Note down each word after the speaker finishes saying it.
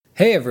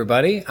Hey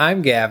everybody,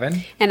 I'm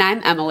Gavin. And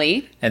I'm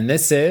Amalie. And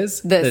this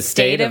is The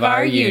State of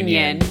Our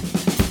Union.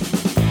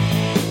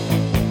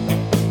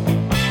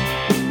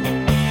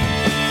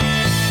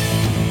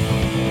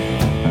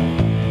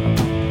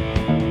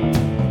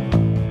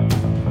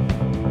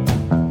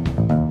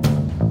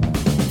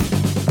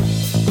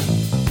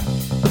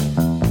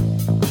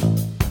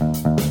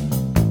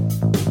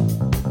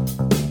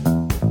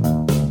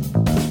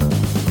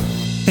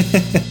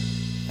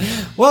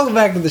 Welcome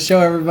back to the show,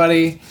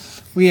 everybody.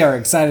 We are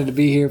excited to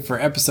be here for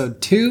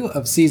episode 2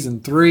 of season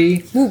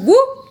 3. Whoop,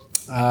 whoop.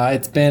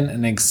 It's been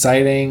an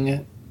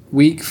exciting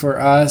week for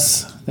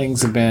us.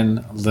 Things have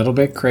been a little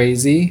bit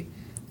crazy,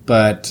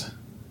 but,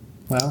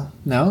 well,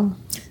 no.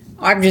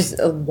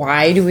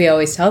 Why do we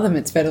always tell them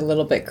it's been a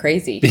little bit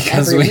crazy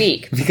every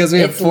week? Because we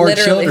have 4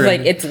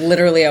 children. It's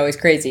literally always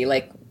crazy.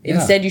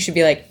 Instead you should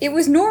be like, it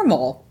was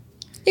normal.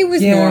 It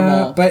was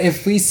normal. But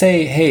if we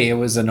say, hey, it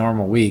was a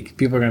normal week,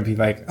 people are going to be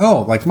like,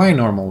 oh, like my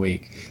normal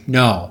week.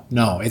 No,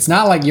 it's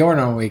not like your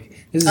normal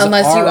week.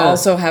 Unless you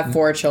also have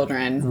 4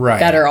 children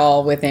that are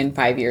all within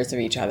 5 years of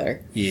each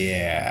other.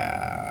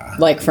 Yeah.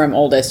 Like from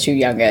oldest to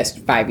youngest,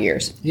 5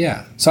 years.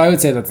 Yeah. So I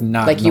would say that's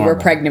not like normal. You were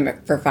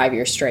pregnant for 5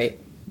 years straight.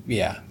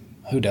 Yeah.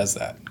 Who does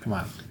that? Come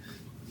on.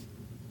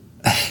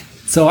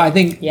 So I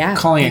think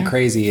calling it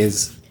crazy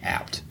is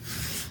apt.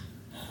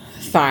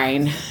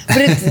 Fine.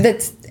 But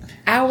that's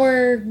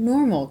our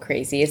normal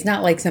crazy. It's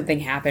not like something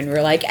happened.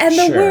 We're like, and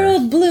the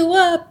world blew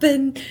up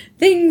and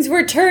things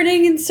were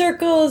turning in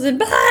circles and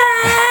blah!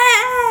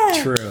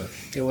 True.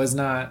 It was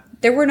not.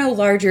 There were no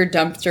larger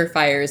dumpster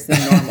fires than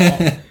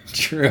normal.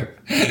 True.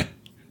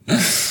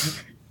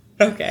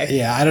 Okay.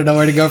 Yeah, I don't know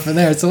where to go from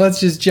there. So let's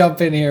just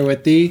jump in here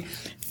with the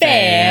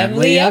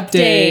Family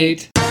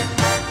Update.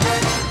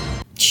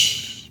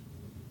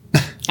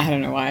 I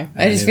don't know why.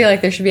 I just feel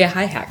like there should be a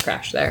hi-hat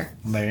crash there.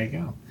 There you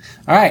go.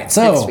 All right,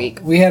 so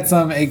we had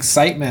some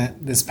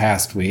excitement this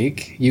past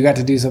week. You got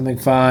to do something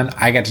fun.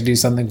 I got to do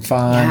something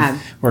fun. Yeah.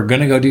 We're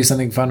going to go do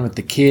something fun with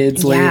the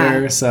kids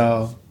later.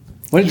 So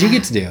what did you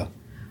get to do?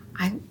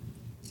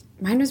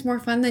 Mine was more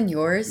fun than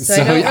yours. So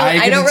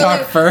I don't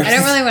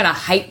really want to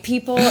hype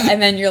people, and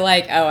then you're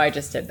like, oh, I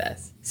just did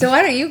this. So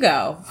why don't you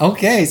go?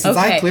 Okay, since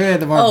I clearly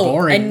had the more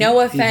boring and no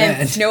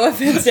offense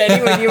to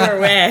anyone you were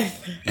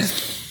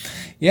with.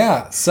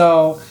 Yeah,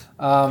 so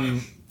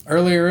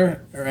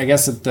earlier, or I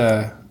guess at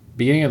the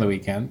beginning of the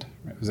weekend,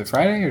 was it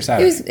Friday or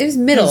Saturday? It was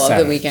middle of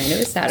the weekend. It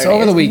was Saturday. So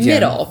over the weekend.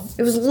 Middle.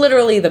 It was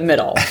literally the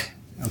middle.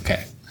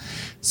 Okay.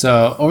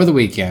 So over the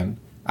weekend,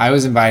 I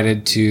was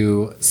invited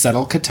to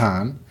settle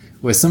Catan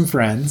with some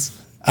friends.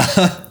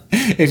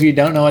 If you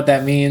don't know what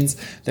that means,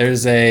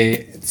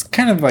 it's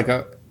kind of like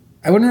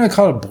I wouldn't really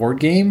call it a board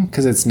game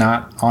because it's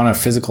not on a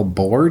physical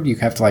board. You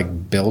have to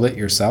build it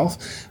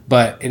yourself.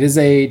 But it is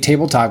a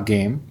tabletop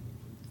game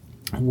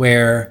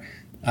where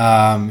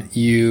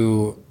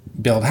you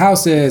build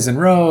houses and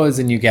roads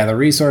and you gather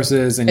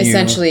resources and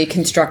essentially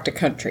construct a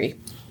country.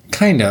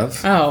 Kind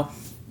of. Oh.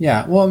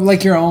 Yeah. Well,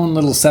 like your own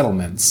little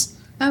settlements.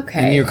 Okay.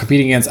 And you're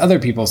competing against other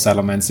people's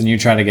settlements and you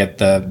try to get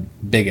the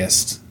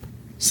biggest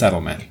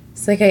settlement.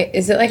 It's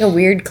is it like a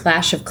weird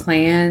Clash of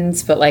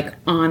Clans, but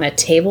on a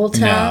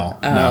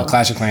tabletop? No,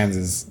 Clash of Clans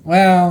is,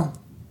 no.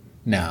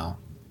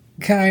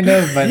 Kind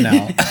of, but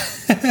no.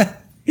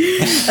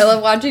 I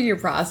love watching your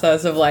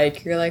process of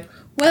you're like,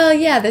 well,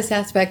 yeah, this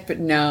aspect, but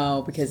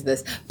no, because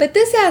this. But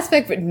this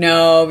aspect, but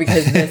no,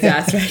 because this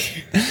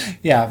aspect.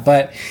 Yeah,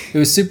 but it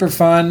was super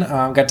fun.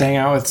 Got to hang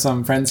out with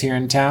some friends here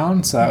in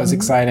town, so that was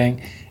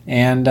exciting.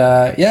 And,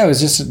 it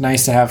was just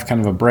nice to have kind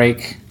of a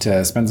break,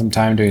 to spend some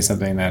time doing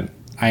something that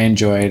I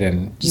enjoyed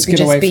and just get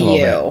away for a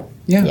little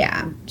bit.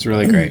 Yeah. It's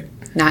really great.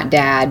 Not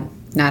dad,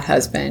 not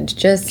husband,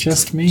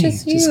 just me.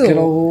 Just you. Just good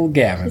old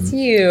Gavin. It's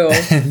you.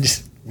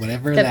 Just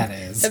whatever that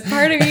is. The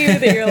part of you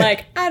that you're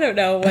like, I don't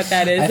know what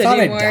that is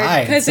anymore.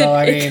 Because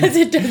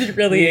it doesn't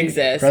really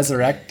exist.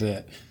 Resurrect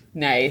it.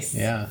 Nice.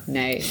 Yeah.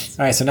 Nice.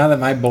 All right, so now that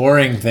my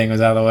boring thing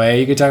was out of the way,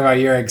 you could talk about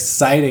your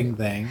exciting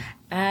thing.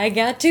 I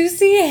got to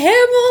see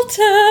Hamilton.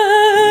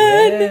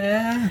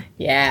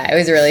 Yeah, it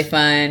was really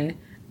fun.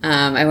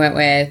 I went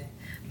with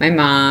my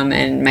mom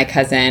and my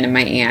cousin and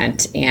my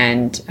aunt,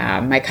 and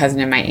my cousin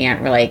and my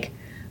aunt were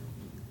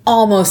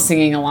almost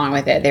singing along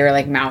with it. They were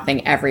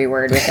mouthing every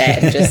word with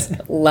it and just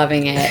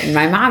loving it. And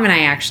my mom and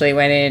I actually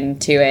went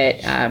into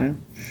it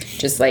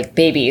just like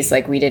babies.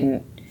 We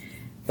didn't,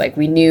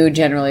 we knew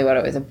generally what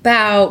it was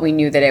about. We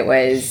knew that it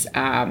was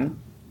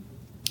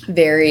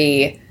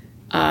very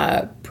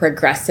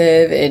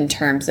progressive in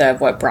terms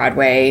of what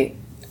Broadway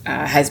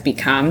has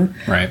become.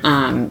 Right.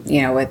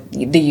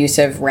 With the use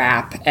of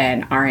rap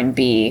and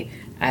R&B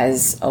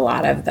as a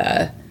lot of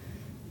the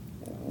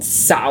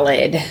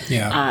solid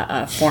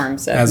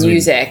forms of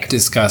music. As we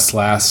discussed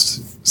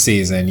last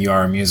season, you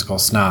are a musical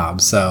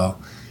snob, so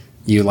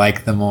you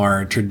like the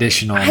more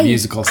traditional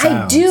musical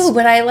sounds. I do,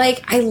 but I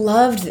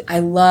loved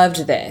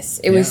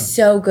this. It was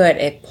so good.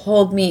 It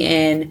pulled me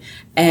in,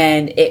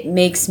 and it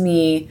makes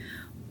me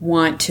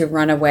want to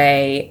run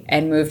away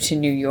and move to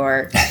New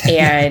York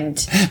and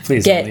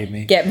Please don't leave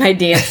me. Get my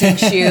dancing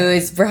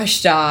shoes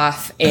brushed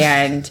off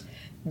and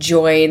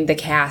join the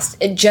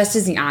cast just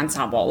as the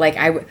ensemble. Like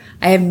I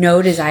have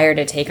no desire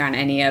to take on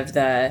any of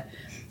the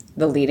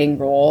leading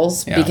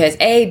roles because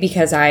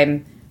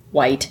I'm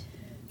white.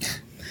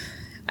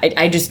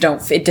 I just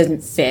don't. It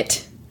doesn't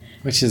fit.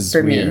 Which is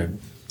for weird. Me.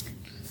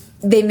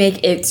 They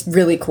make it's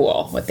really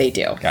cool what they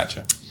do.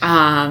 Gotcha.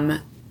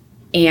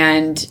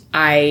 And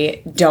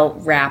I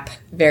don't rap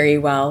very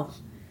well.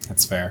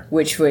 That's fair.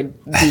 Which would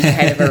be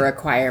kind of a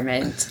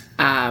requirement.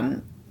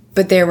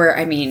 But there were,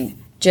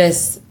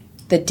 just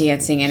the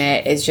dancing in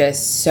it is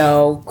just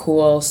so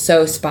cool,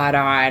 so spot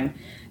on.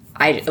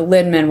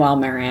 Lin-Manuel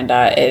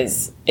Miranda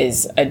is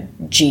a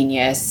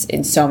genius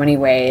in so many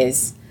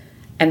ways.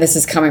 And this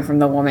is coming from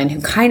the woman who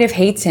kind of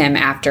hates him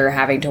after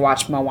having to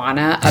watch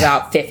Moana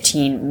about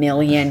 15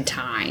 million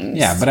times.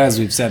 Yeah, but as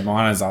we've said,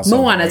 Moana is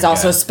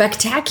also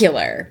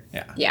spectacular.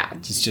 Yeah.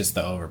 It's just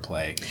the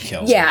overplay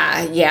kills.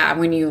 Yeah.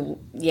 When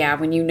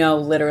you know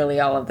literally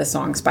all of the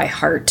songs by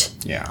heart.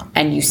 Yeah.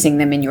 And you sing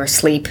them in your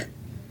sleep.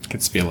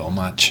 Gets to be a little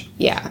much.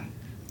 Yeah.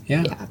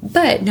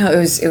 But no, it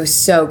was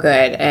so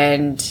good,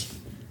 and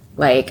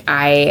like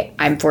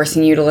I'm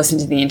forcing you to listen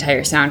to the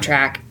entire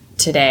soundtrack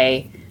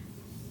today.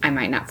 I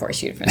might not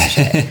force you to finish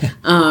it.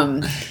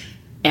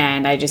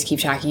 And I just keep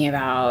talking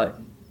about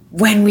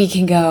when we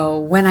can go,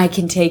 when I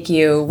can take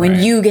you,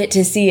 when you get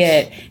to see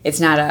it. It's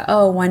not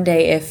one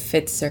day if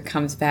it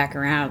comes back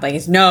around. Like,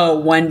 it's no,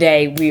 one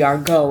day we are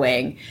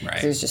going.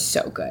 Right. It was just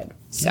so good.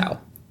 So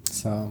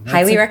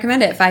highly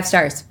recommend it. 5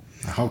 stars.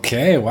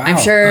 Okay, wow. I'm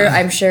sure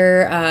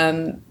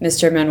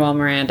Mr. Manuel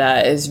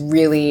Miranda is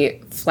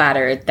really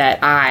flattered that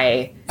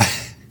I...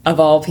 of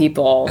all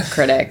people,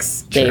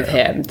 critics gave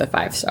him the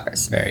 5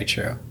 stars. Very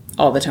true.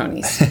 All the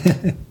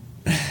Tonys.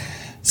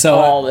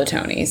 All the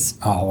Tonys.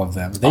 All of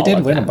them. They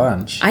did win a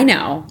bunch. I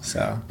know.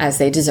 So as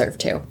they deserve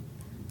to. All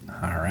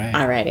right.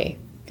 Alrighty.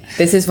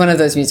 This is one of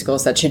those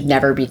musicals that should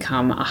never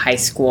become a high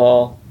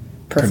school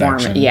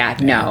performance. Yeah,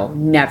 no,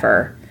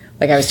 never.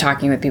 Like, I was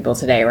talking with people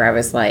today where I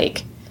was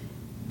like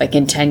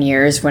in 10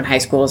 years when high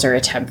schools are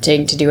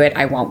attempting to do it,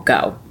 I won't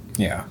go.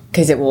 Yeah.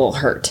 Because it will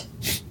hurt.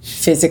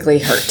 Physically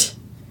hurt.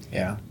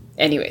 Yeah.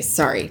 Anyways,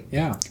 sorry.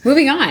 Yeah.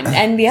 Moving on.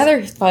 And the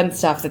other fun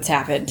stuff that's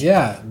happened.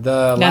 Yeah.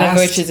 None of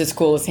which is as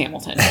cool as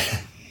Hamilton.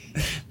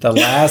 The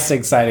last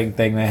exciting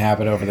thing that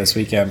happened over this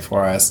weekend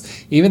for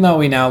us, even though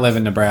we now live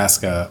in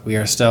Nebraska, we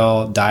are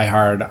still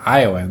diehard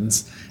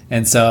Iowans.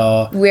 And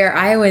so... We're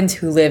Iowans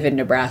who live in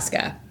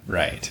Nebraska.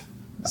 Right.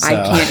 So, I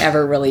can't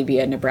ever really be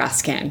a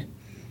Nebraskan.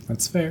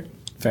 That's fair.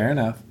 Fair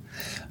enough.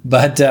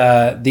 But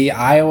the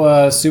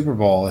Iowa Super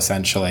Bowl,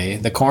 essentially,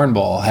 the Corn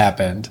Bowl,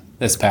 happened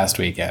this past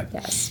weekend.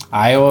 Yes.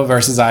 Iowa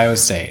versus Iowa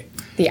State.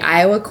 The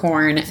Iowa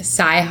Corn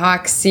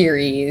Cy-Hawk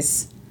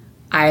Series,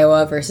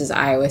 Iowa versus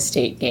Iowa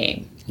State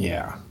game.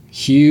 Yeah.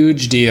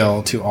 Huge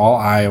deal to all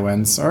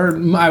Iowans, or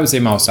I would say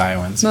most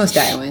Iowans. Most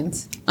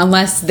Iowans.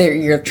 Unless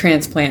you're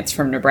transplants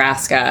from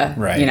Nebraska,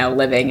 right.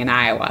 Living in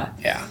Iowa.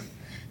 Yeah.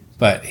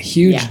 But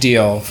huge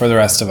deal for the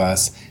rest of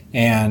us.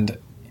 And,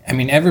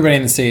 everybody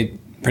in the state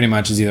pretty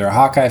much is either a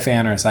Hawkeye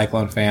fan or a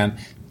Cyclone fan.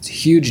 It's a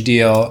huge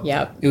deal.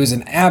 Yep. It was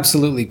an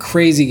absolutely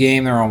crazy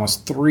game. There were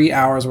almost 3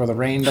 hours worth of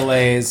rain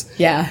delays.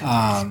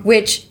 Yeah.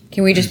 Which,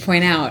 can we just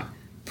point out,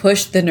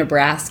 pushed the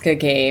Nebraska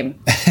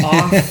game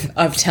off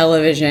of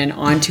television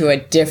onto a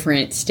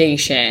different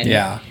station.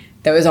 Yeah.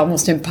 That was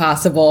almost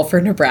impossible for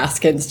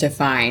Nebraskans to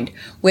find.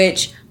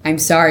 Which, I'm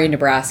sorry,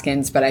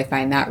 Nebraskans, but I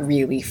find that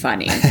really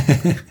funny.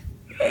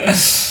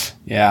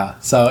 Yeah,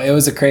 so it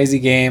was a crazy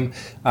game.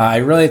 I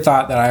really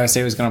thought that Iowa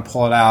State was going to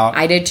pull it out.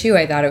 I did too.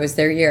 I thought it was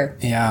their year.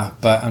 Yeah,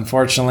 but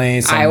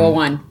unfortunately... Iowa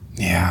won.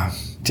 Yeah,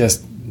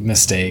 just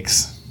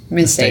mistakes.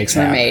 Mistakes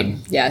were made.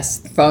 Yes,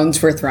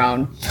 phones were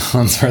thrown.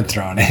 Phones were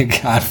thrown.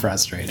 It got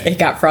frustrating.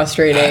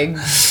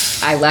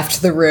 I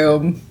left the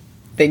room.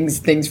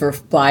 Things were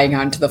flying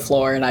onto the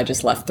floor, and I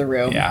just left the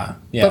room. Yeah.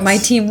 Yes. But my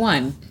team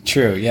won.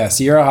 True.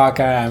 Yes, you're a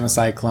Hawkeye. I'm a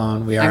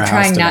Cyclone. We are. I'm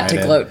trying not to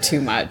gloat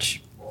too much.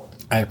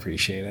 I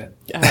appreciate it.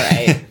 All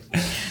right.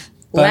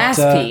 But, last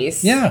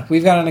piece. Yeah,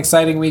 we've got an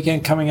exciting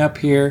weekend coming up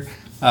here.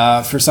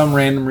 For some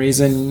random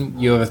reason,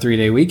 you have a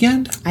 3-day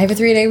weekend. I have a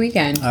 3-day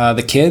weekend.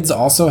 The kids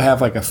also have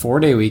like a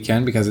 4-day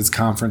weekend because it's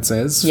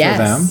conferences for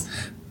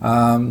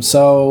them.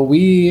 So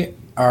we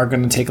are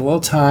going to take a little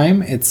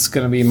time. It's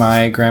going to be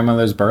my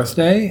grandmother's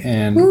birthday.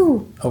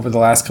 And over the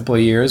last couple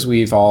of years,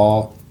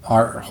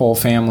 our whole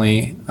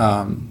family,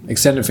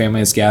 extended family,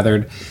 has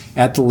gathered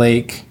at the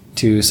lake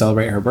to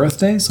celebrate her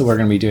birthday. So we're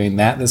going to be doing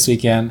that this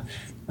weekend.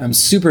 I'm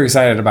super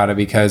excited about it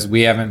because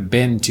we haven't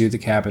been to the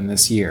cabin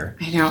this year.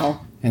 I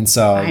know. And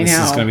so this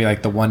is going to be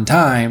like the one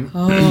time.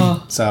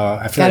 Oh. So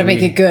I feel gotta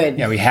make it good.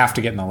 Yeah, we have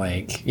to get in the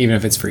lake, even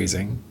if it's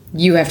freezing.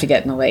 You have to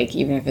get in the lake,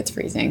 even if it's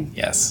freezing.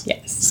 Yes.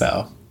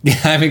 So yeah,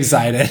 I'm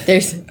excited.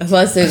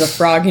 Unless there's a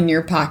frog in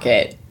your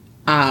pocket,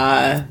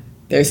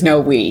 there's no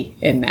we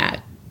in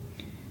that.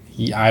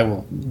 I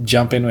will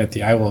jump in with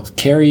you. I will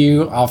carry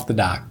you off the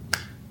dock.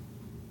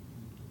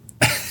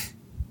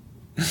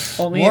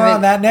 Only More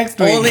on that next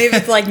week. Only if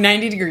it's like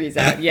 90 degrees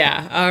out.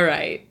 Yeah. All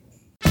right.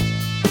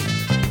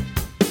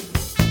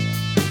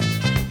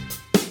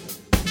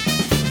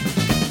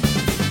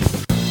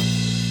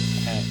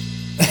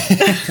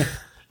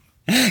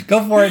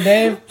 Go for it,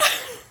 Dave.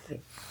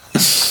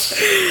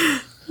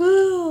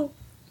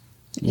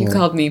 You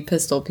called me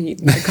Pistol Pete,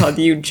 and I called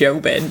you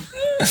Jobin.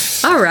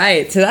 All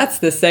right, so that's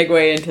the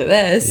segue into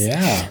this.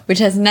 Yeah. Which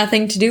has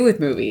nothing to do with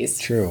movies.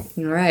 True.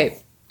 All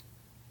right.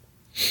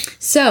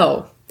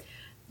 So,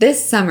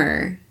 this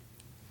summer,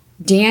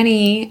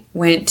 Danny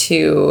went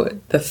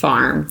to the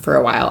farm for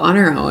a while on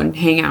her own,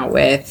 hang out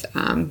with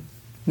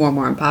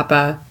More and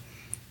Papa.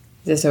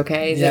 Is this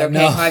okay? Is it okay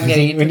how I'm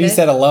getting into When you this?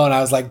 said alone, I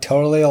was like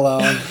totally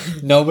alone.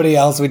 Nobody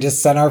else. We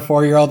just sent our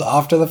 4-year-old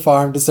off to the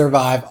farm to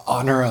survive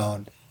on her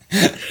own.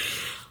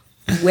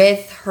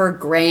 With her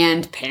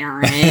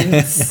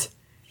grandparents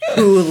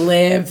who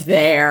live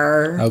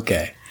there.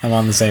 Okay. I'm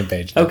on the same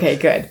page now. Okay,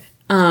 good.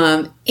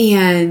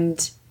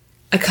 And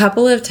a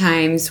couple of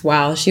times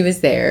while she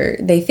was there,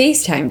 they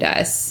FaceTimed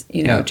us,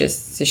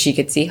 just so she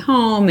could see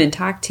home and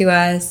talk to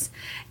us.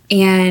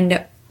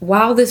 And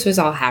while this was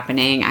all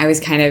happening, I was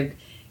kind of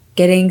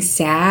getting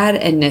sad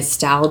and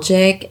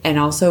nostalgic, and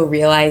also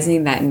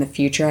realizing that in the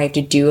future I have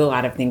to do a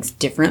lot of things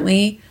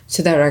differently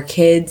so that our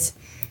kids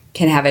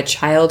can have a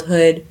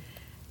childhood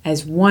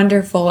as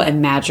wonderful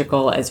and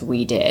magical as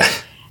we did.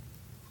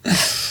 I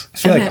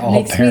feel and like that all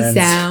makes parents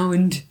me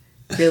sound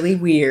really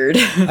weird.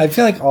 I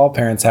feel like all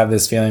parents have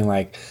this feeling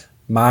like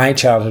my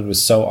childhood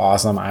was so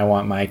awesome. I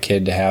want my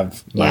kid to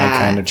have my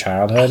kind of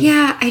childhood.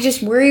 Yeah, I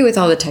just worry with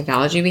all the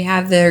technology we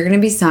have. There are going to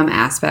be some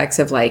aspects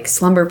of like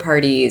slumber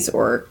parties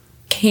or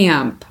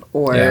camp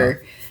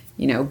or,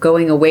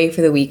 going away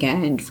for the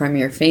weekend from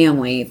your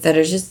family that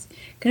are just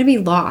going to be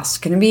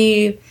lost, going to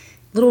be a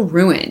little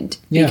ruined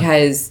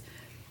because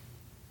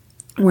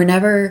we're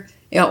never,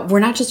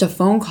 we're not just a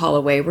phone call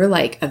away. We're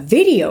like a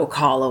video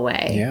call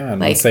away. Yeah, and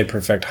like, once they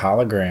perfect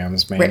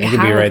holograms, man, you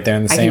could be right there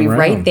in the same room.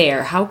 Right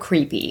there. How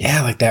creepy.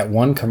 Yeah, like that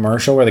one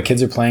commercial where the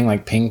kids are playing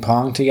like ping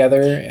pong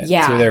together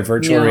through their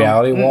virtual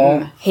reality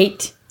wall.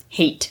 Hate.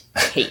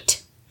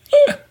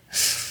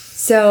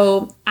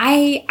 So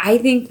I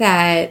think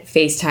that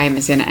FaceTime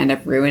is going to end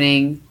up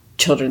ruining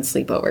children's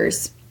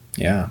sleepovers.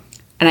 Yeah.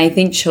 And I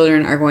think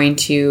children are going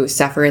to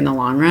suffer in the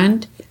long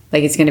run.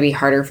 Like, it's going to be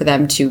harder for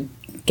them to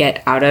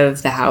get out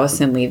of the house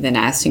and leave the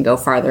nest and go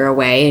farther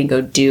away and go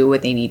do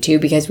what they need to,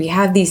 because we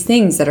have these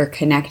things that are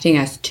connecting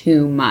us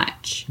too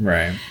much.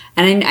 Right.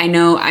 And I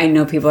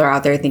know people are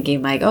out there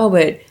thinking like, oh,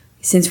 but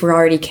since we're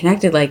already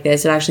connected like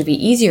this, it'd actually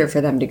be easier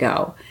for them to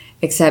go.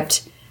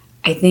 Except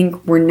I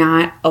think we're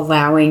not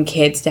allowing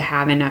kids to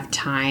have enough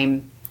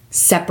time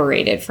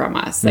separated from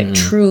us, like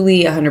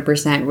truly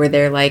 100%, where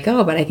they're like,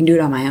 oh, but I can do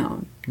it on my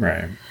own.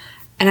 Right.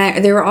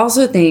 And there were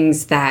also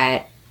things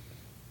that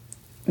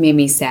made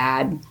me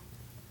sad,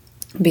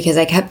 because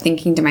I kept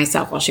thinking to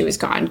myself while she was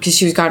gone, because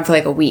she was gone for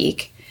like a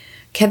week,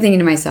 kept thinking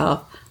to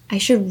myself, I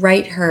should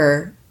write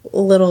her a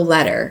little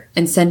letter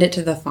and send it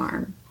to the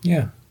farm.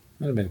 Yeah. That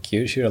would have been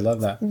cute. She would have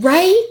loved that.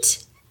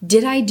 Right?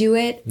 Did I do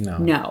it?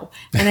 No.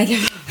 And I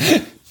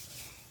kept...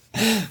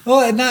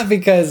 Well, not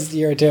because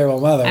you're a terrible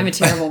mother. I'm a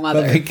terrible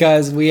mother. But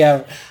because we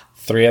have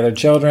 3 other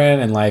children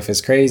and life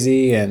is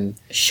crazy and...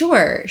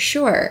 Sure.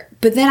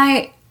 But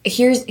then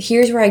here's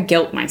where I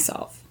guilt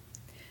myself.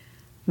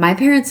 My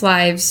parents'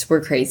 lives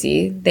were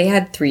crazy. They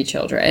had 3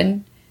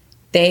 children.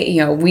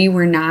 We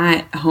were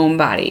not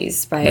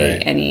homebodies by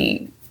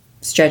any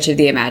stretch of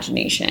the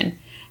imagination.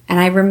 And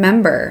I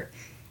remember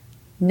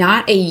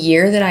not a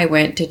year that I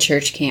went to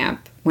church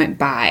camp went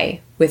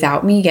by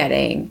without me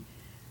getting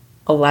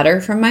a letter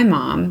from my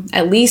mom,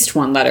 at least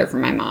one letter from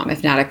my mom,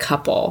 if not a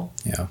couple.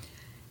 Yeah.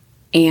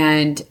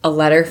 And a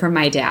letter from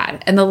my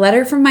dad. And the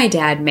letter from my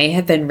dad may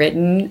have been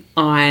written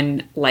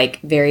on like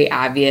very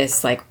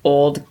obvious, like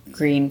old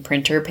green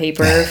printer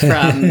paper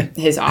from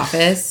his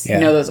office.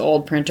 Yeah. Those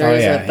old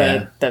printers with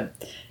the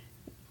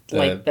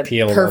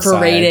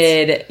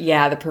perforated,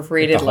 the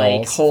perforated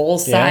like hole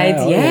sides.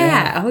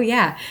 Oh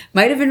yeah.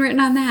 Might have been written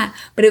on that,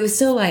 but it was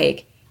still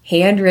like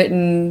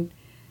handwritten.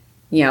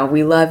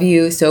 We love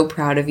you, so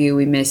proud of you,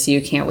 we miss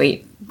you, can't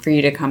wait for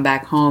you to come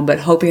back home, but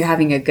hope you're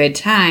having a good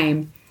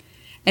time.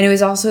 And it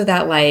was also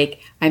that,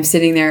 like, I'm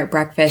sitting there at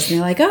breakfast and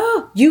they're like,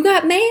 oh, you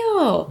got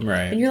mail.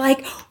 Right. And you're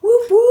like,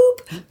 whoop,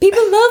 whoop,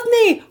 people love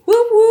me,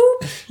 whoop,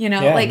 whoop.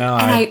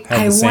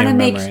 I want to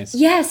make,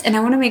 and I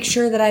want to make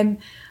sure that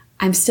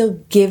I'm still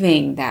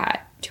giving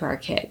that to our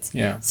kids.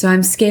 Yeah. So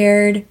I'm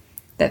scared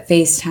that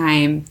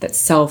FaceTime, that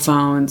cell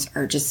phones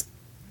are just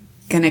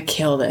going to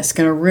kill this,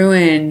 going to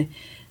ruin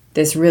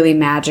this really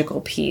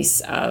magical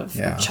piece of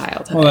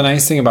childhood. Well, the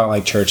nice thing about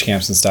like church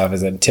camps and stuff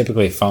is that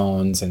typically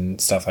phones and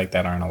stuff like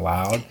that aren't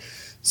allowed.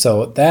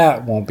 So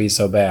that won't be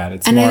so bad.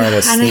 It's more of a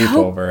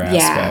sleepover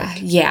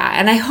aspect. Yeah.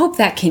 And I hope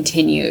that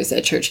continues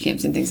at church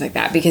camps and things like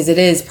that, because it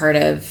is part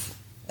of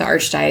the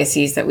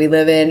archdiocese that we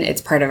live in.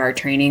 It's part of our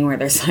training where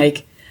there's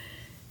like,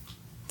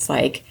 it's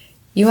like,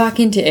 You walk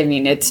into, I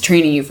mean, it's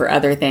training you for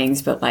other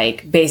things, but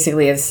like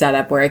basically a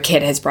setup where a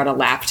kid has brought a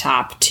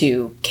laptop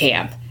to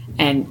camp.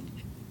 And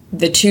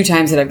the 2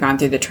 times that I've gone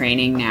through the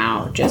training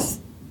now, just,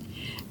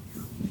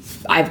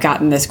 I've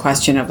gotten this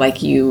question of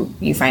like, you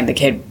find the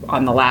kid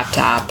on the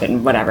laptop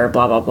and whatever,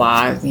 blah, blah,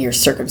 blah, your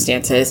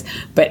circumstances.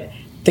 But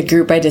the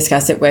group I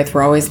discuss it with,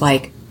 we're always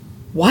like,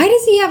 why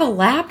does he have a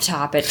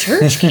laptop at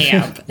church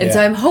camp? And so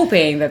I'm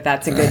hoping that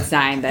that's a good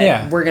sign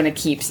that we're going to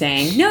keep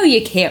saying, no,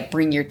 you can't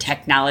bring your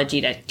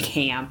technology to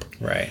camp.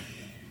 Right.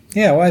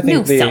 Yeah, well, I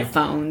think cell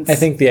phones. I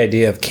think the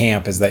idea of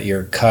camp is that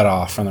you're cut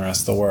off from the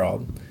rest of the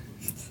world.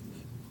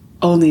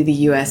 Only the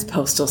US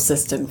Postal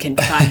System can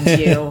find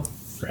you.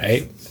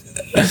 Right?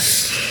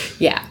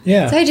 Yeah.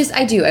 So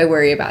I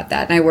worry about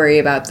that. And I worry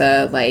about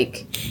the,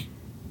 like,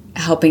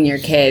 helping your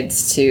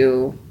kids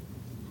to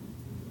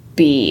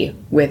be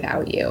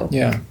without you.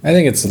 Yeah. I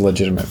think it's a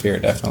legitimate fear,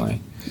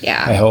 definitely.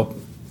 Yeah. I hope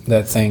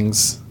that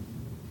things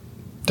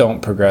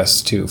don't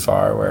progress too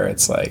far where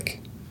it's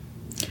like...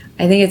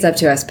 I think it's up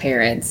to us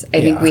parents.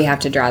 I think we have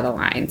to draw the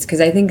lines.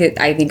 Because I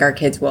think our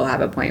kids will have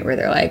a point where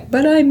they're like,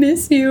 but I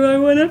miss you. I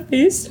want to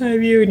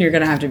FaceTime you. And you're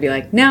going to have to be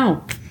like,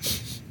 no.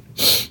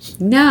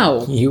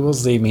 No. You will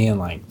see me in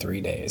like 3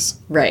 days.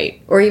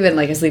 Right. Or even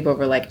like a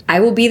sleepover, like,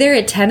 I will be there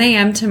at 10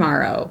 a.m.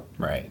 tomorrow.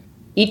 Right.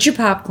 Eat your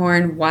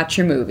popcorn, watch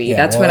your movie. Yeah,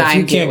 that's what I'm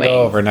doing. If you can't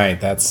go overnight,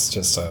 that's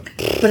just a...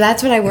 But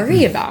that's what I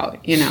worry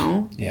about, you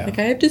know? Yeah. Like,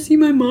 I have to see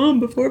my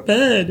mom before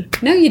bed.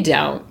 No, you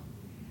don't.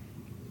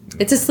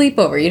 It's a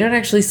sleepover. You don't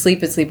actually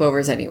sleep at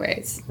sleepovers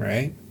anyways.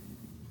 Right?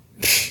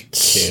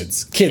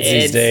 Kids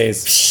these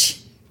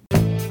days.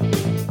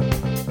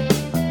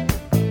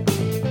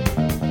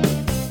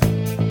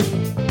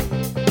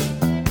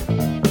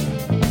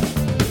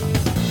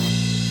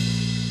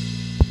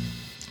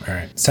 All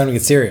right, it's time to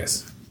get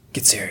serious.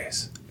 Get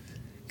serious.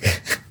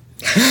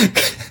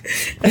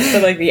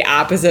 That's like the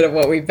opposite of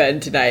what we've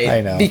been tonight.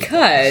 I know.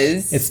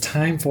 Because... It's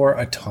time for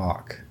a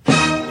talk. All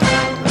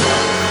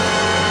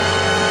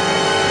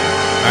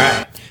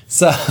right.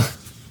 So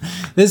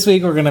this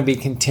week we're going to be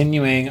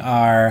continuing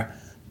our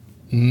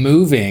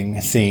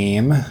moving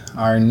theme,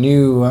 our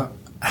new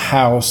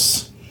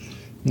house,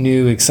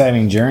 new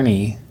exciting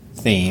journey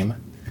theme.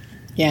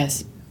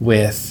 Yes.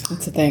 With...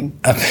 That's the thing.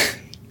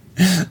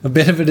 A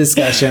bit of a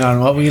discussion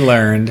on what we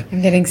learned.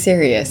 I'm getting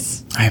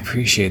serious. I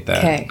appreciate that.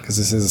 Okay. Because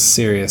this is a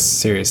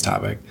serious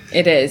topic.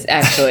 It is,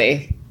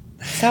 actually.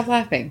 Stop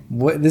laughing.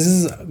 We're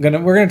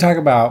gonna talk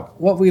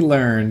about what we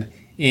learned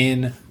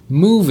in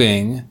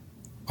moving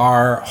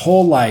our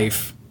whole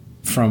life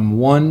from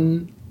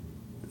one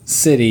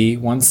city,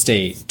 one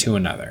state to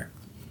another.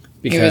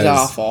 Because, it was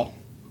awful.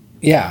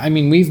 Yeah, I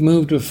mean, we've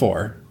moved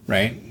before,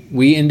 right?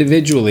 We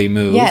individually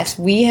moved. Yes,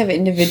 we have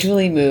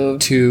individually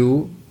moved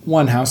to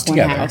one house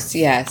together. One house,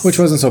 yes. Which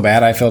wasn't so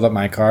bad. I filled up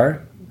my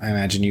car. I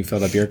imagine you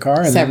filled up your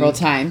car. Several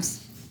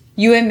times.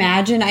 You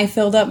imagine I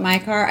filled up my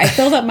car? I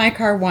filled up my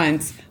car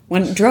once.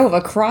 Drove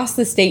across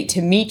the state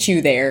to meet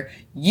you there.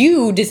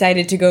 You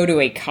decided to go to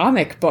a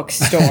comic book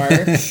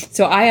store.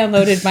 So I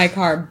unloaded my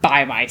car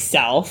by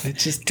myself.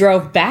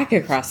 Drove back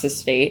across the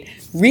state.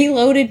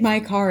 Reloaded my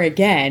car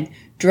again.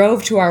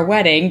 Drove to our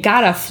wedding.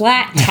 Got a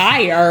flat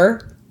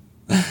tire.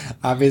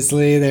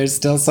 Obviously, there's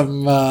still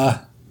some...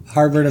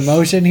 harbored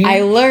emotion here.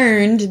 I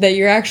learned that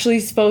you're actually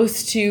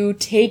supposed to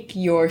take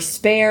your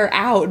spare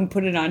out and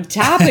put it on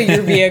top of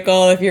your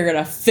vehicle if you're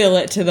going to fill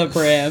it to the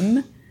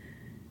brim.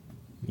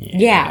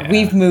 Yeah,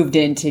 we've moved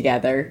in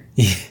together.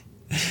 Yeah.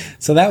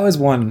 So that was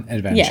one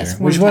adventure. Yes,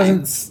 which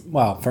wasn't,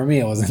 well, for me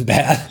it wasn't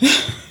bad.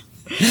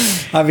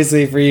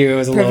 Obviously for you it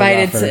was a little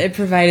rougher. It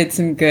provided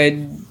some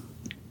good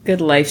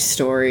life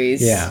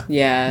stories.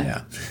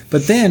 Yeah.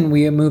 But then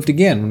we moved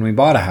again when we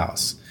bought a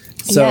house.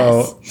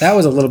 So that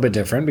was a little bit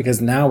different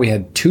because now we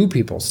had 2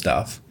 people's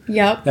stuff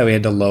that we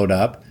had to load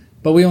up,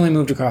 but we only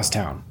moved across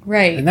town.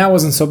 Right. And that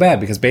wasn't so bad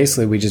because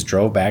basically we just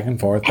drove back and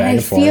forth, and I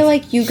feel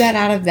like you got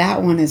out of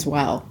that one as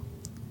well.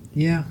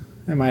 Yeah,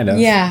 I might have.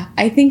 Yeah,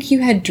 I think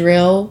you had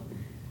drill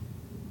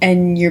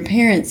and your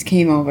parents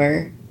came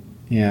over.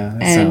 Yeah,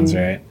 that sounds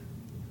right.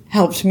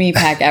 Helped me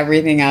pack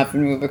everything up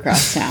and move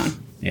across town.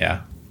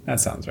 Yeah, that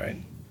sounds right.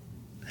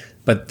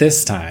 But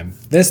this time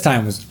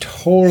was a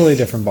totally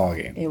different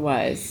ballgame. It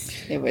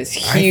was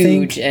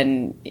huge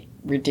and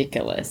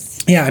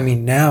ridiculous. Yeah, I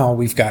mean, now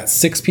we've got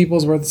 6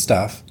 people's worth of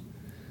stuff.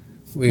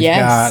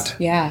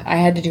 Yeah, I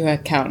had to do a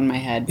count in my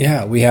head.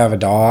 Yeah, we have a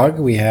dog.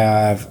 We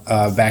have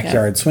a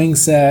backyard swing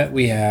set.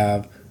 We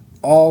have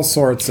all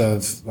sorts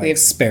of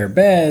spare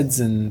beds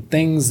and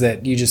things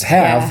that you just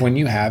have when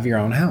you have your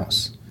own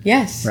house.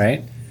 Yes.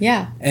 Right?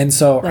 Yeah. And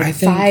so I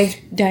think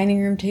 5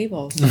 dining room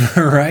tables.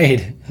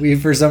 Right. We,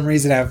 for some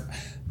reason, have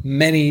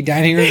many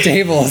dining room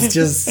tables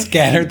just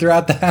scattered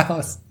throughout the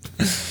house.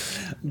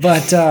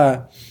 But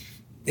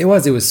it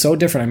was so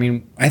different. I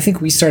mean, I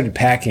think we started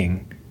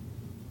packing,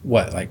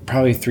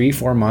 probably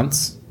 3-4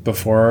 months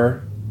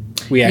before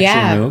we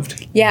actually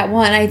moved? Yeah,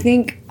 well, and I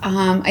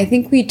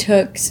think we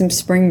took some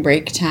spring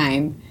break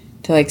time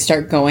to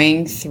start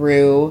going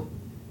through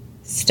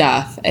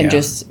stuff and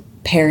just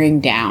paring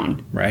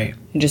down. Right.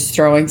 and just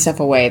throwing stuff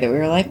away that we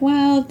were like,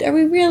 well, are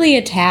we really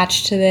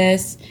attached to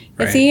this?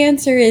 If the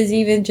answer is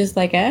even just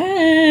like, I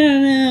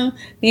don't know,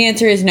 the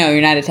answer is no,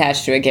 you're not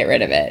attached to it. Get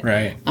rid of it.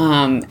 Right.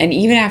 And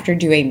even after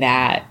doing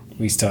that,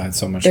 we still had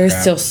so much there was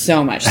crap. still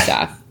so much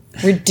stuff.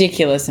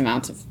 Ridiculous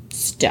amounts of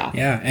stuff.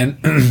 Yeah. And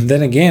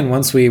then again,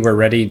 once we were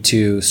ready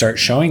to start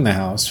showing the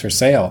house for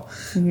sale,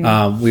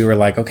 we were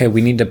like, okay, we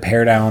need to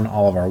pare down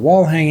all of our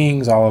wall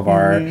hangings, all of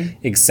our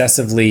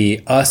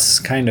excessively us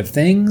kind of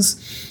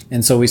things.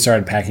 And so we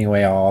started packing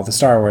away all the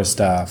Star Wars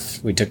stuff.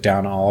 We took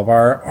down all of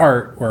our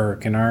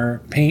artwork and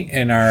our paint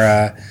and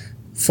our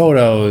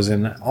photos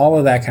and all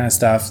of that kind of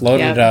stuff,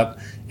 loaded it up,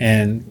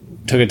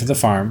 and took it to the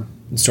farm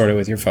and stored it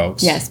with your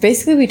folks. Yes,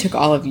 basically we took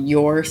all of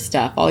your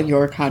stuff, all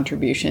your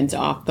contributions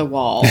off the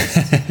walls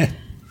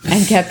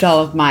and kept all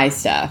of my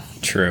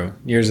stuff. True.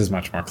 Yours is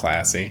much more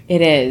classy.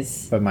 It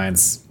is. But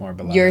mine's more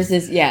beloved. Yours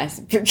is, yes.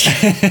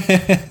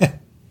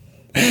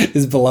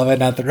 Is beloved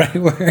not the right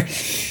word?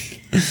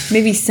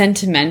 Maybe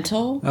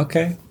sentimental.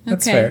 Okay.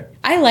 That's fair.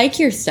 I like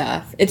your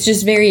stuff. It's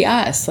just very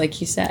us, like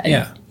you said.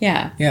 Yeah.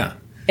 Yeah. Yeah.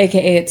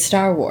 AKA it's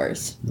Star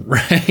Wars.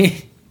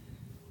 Right.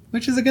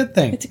 Which is a good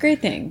thing. It's a great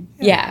thing.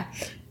 Yeah.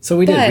 So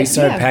we did. We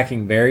started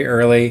packing very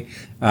early.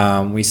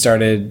 We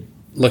started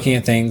looking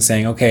at things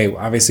saying, okay,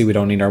 obviously we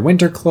don't need our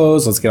winter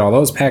clothes. Let's get all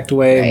those packed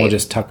away and we'll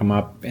just tuck them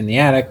up in the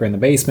attic or in the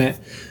basement.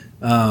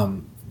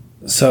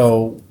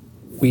 So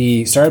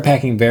we started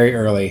packing very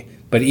early.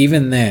 But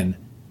even then,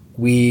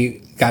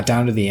 we got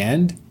down to the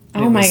end.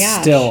 And oh my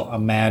gosh. Still a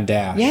mad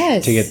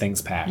dash to get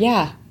things packed.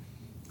 Yeah.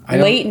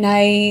 Late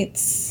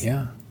nights.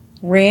 Yeah.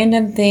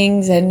 Random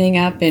things ending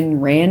up in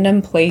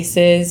random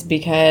places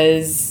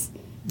because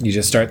you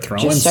just start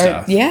throwing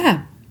stuff.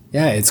 Yeah.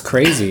 Yeah, it's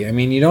crazy. I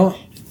mean, you don't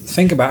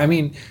think about,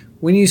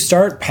 when you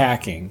start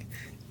packing,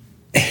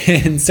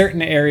 in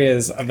certain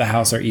areas of the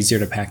house are easier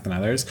to pack than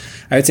others.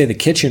 I would say the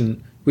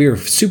kitchen, we were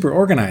super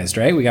organized,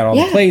 right? We got all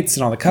the plates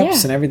and all the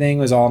cups and everything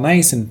was all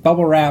nice and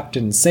bubble wrapped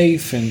and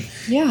safe and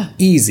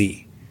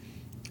easy.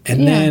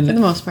 And then, for the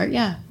most part,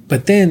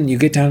 But then you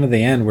get down to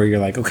the end where you're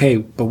like, okay,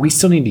 but we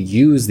still need to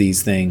use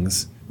these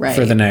things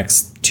for the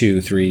next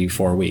 2, 3,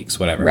 4 weeks,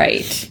 whatever.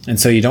 Right. And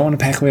so you don't want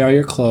to pack away all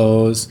your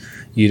clothes.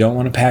 You don't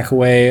want to pack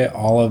away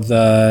all of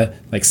the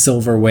like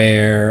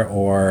silverware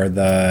or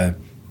the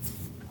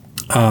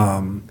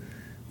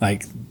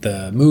like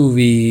the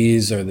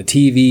movies or the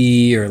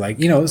TV or like,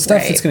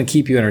 stuff that's going to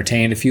keep you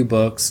entertained, a few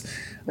books.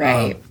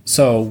 Right.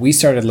 So we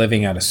started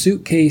living out of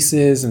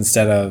suitcases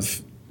instead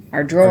of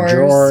our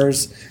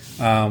drawers.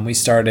 We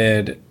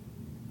started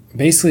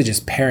basically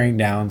just paring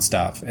down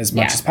stuff as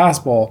much as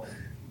possible.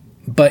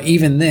 But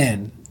even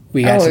then,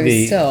 we got to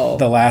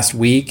the last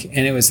week,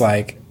 and it was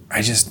like,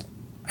 I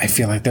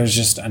feel like there's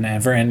just a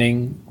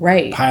never-ending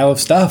pile of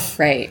stuff.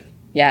 Right.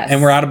 Yes.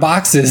 And we're out of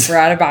boxes. We're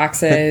out of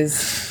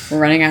boxes. We're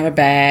running out of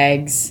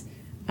bags.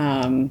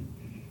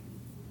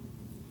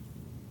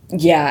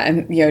 Yeah,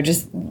 and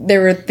just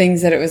there were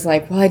things that it was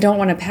like, well, I don't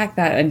want to pack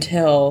that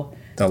until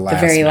the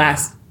very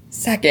last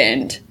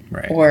second.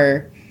 Right.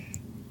 Or,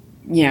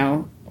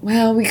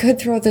 well, we could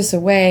throw this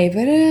away,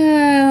 but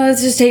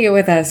let's just take it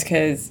with us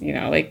because,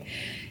 there's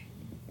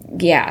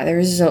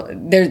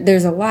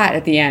a lot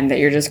at the end that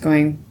you're just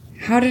going,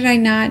 how did I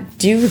not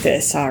do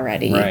this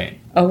already? Right.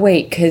 Oh,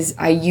 wait, because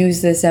I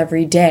use this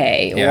every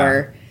day. Yeah.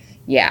 Or,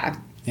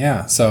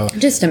 Yeah, so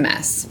just a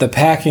mess. The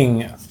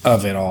packing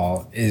of it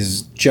all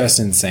is just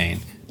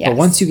insane. Yes. But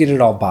once you get it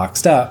all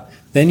boxed up,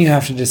 then you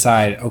have to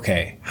decide,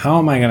 okay, how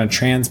am I going to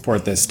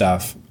transport this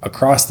stuff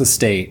across the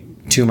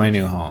state to my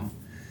new home?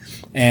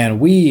 And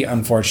we,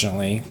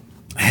 unfortunately,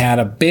 had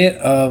a bit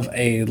of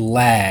a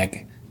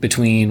lag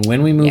between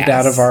when we moved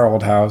out of our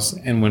old house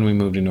and when we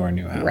moved into our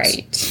new house.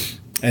 Right.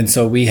 And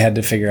so we had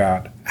to figure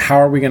out, how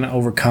are we going to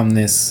overcome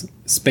this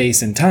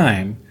space and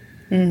time?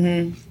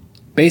 Mm-hmm.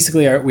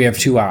 Basically, we have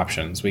two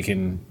options. We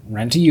can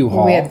rent a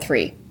U-Haul. We have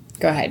 3.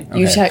 Go ahead.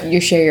 Okay.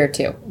 You share your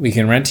 2. We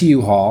can rent a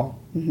U-Haul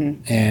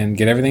and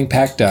get everything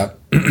packed up.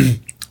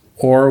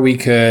 Or we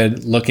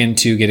could look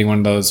into getting one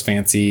of those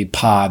fancy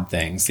pod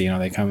things.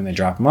 They come and they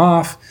drop them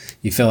off.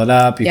 You fill it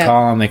up. You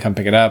call them. They come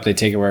pick it up. They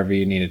take it wherever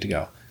you need it to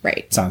go.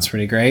 Right. Sounds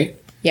pretty great.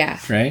 Yeah.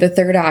 Right? The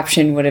third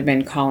option would have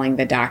been calling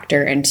the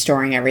doctor and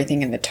storing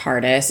everything in the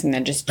TARDIS and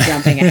then just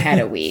jumping ahead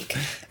a week.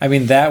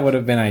 That would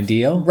have been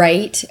ideal.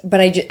 Right.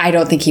 But I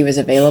don't think he was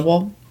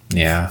available.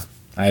 Yeah.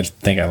 I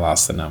think I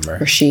lost the number.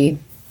 Or she.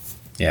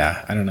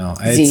 Yeah. I don't know.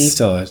 Z. It's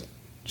still a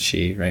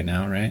she right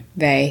now, right?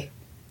 They.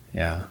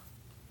 Yeah.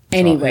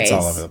 Anyways. It's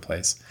all over the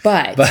place.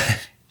 But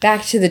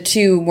back to the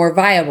 2 more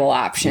viable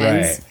options.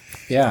 Right.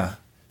 Yeah.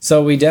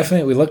 So we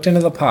looked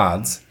into the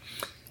pods.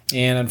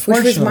 And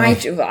unfortunately,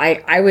 which was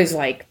I was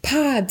like,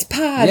 pods.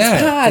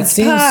 It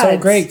seems so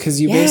great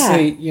because you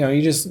basically,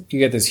 you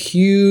get this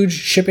huge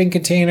shipping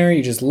container.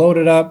 You just load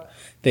it up.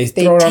 They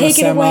throw it on a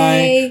semi.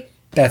 Away.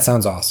 That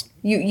sounds awesome.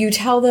 You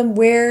tell them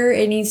where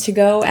it needs to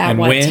go at and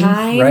what when,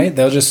 time. Right?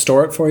 They'll just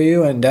store it for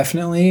you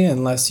indefinitely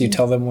unless you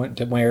tell them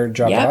where to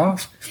drop it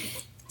off.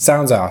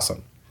 Sounds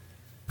awesome.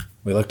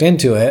 We looked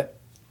into it.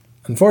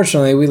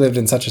 Unfortunately, we lived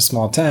in such a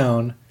small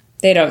town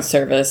They don't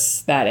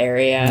service that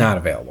area. Not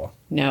available.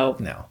 Nope.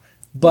 No.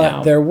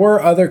 But there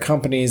were other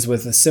companies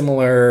with a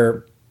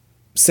similar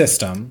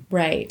system.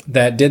 Right.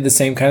 That did the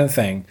same kind of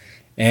thing.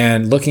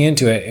 And looking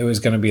into it, it was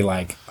going to be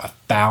like $1,000.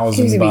 It was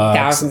going to be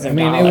thousands of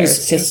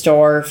dollars to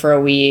store for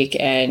a week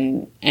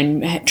and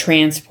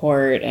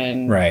transport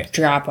and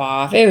drop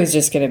off. It was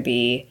just going to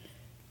be...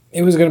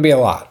 It was going to be a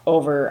lot.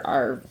 Over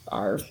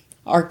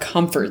our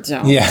comfort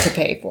zone to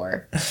pay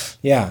for.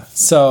 Yeah.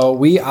 So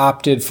we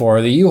opted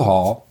for the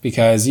U-Haul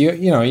because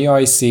you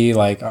always see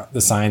like the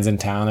signs in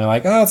town. They're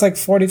like, oh, it's like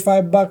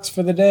 $45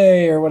 for the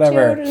day or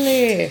whatever.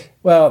 Totally.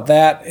 Well,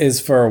 that is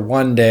for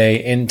one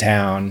day in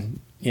town,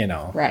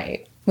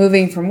 Right.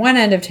 Moving from one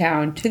end of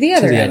town to the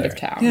other end of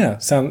town. Yeah.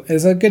 So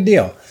it's a good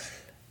deal.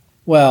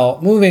 Well,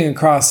 moving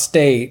across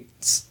state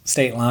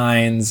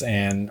lines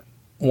and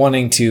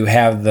wanting to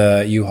have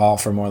the U-Haul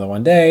for more than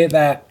one day,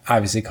 that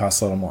obviously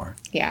costs a little more.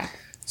 Yeah.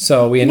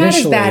 So we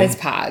initially... Not as bad as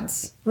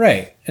pods.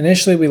 Right.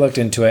 Initially, we looked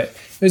into it.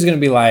 It was going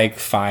to be like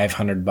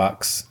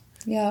 $500.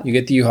 Yeah. You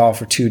get the U-Haul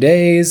for 2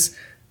 days.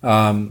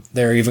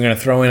 They're even going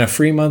to throw in a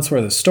free month's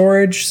worth of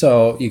storage.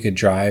 So you could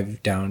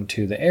drive down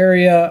to the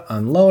area,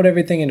 unload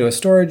everything into a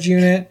storage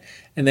unit.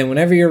 And then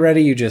whenever you're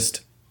ready, you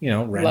just,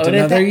 rent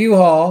another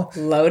U-Haul.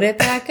 Load it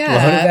back up.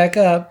 Load it back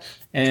up.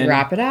 And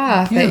drop it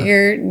off at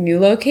your new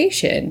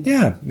location.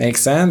 Yeah,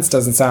 makes sense.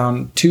 Doesn't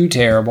sound too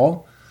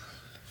terrible.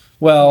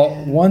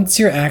 Well, once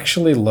you're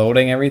actually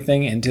loading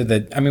everything into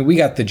we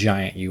got the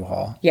giant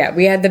U-Haul. Yeah,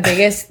 we had the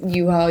biggest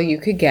U-Haul you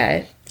could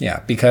get.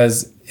 Yeah,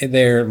 because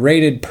they're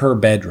rated per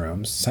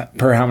bedrooms,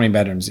 per how many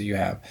bedrooms that you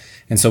have.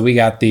 And so we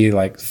got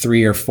the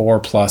 3 or 4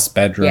 plus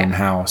bedroom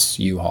house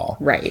U-Haul.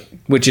 Right.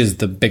 Which is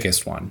the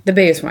biggest one. The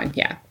biggest one,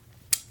 yeah.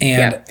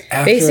 And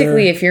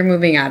basically, if you're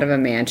moving out of a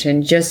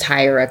mansion, just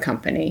hire a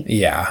company.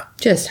 Yeah.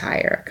 Just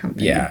hire a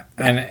company. Yeah.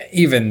 And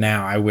even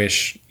now, I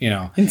wish,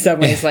 in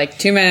some ways,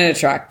 2 men in a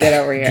truck, get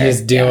over here.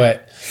 Just do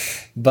it.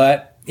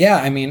 But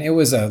yeah, it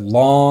was a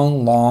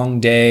long,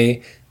 long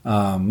day.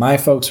 My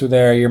folks were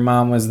there. Your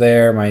mom was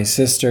there. My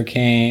sister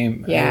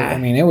came. Yeah.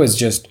 It was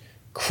just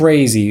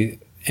crazy.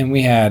 And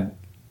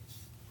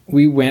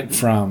we went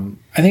from,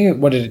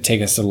 what did it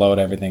take us to load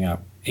everything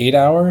up? 8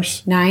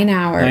 hours? 9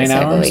 hours,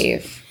 I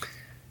believe.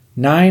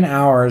 9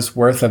 hours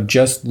worth of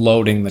just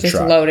loading the truck.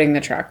 Just loading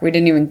the truck. We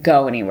didn't even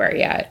go anywhere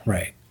yet.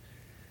 Right.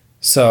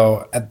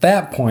 So at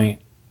that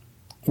point,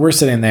 we're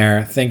sitting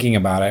there thinking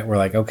about it. We're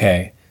like,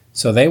 okay,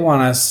 so they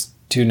want us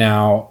to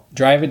now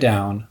drive it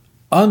down,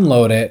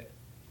 unload it,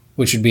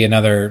 which would be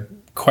another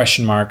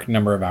question mark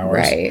number of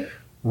hours. Right.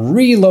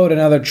 Reload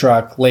another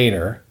truck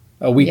later,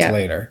 a week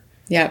later.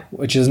 Yep.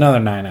 Which is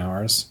another 9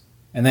 hours.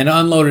 And then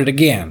unload it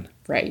again.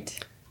 Right.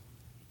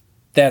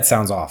 That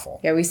sounds awful.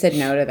 Yeah, we said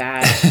no to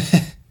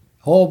that.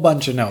 Whole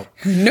bunch of nope.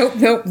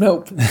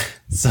 Nope.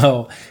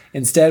 So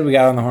instead, we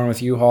got on the horn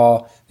with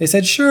U-Haul. They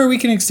said, sure, we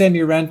can extend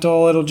your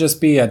rental. It'll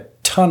just be a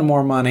ton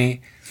more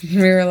money.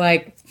 We were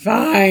like,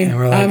 fine,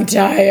 I'm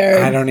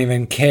tired. I don't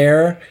even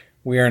care.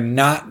 We are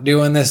not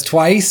doing this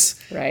twice.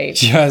 Right.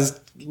 Just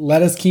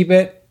let us keep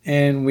it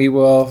and we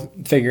will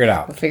figure it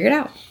out. We'll figure it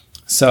out.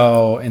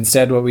 So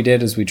instead, what we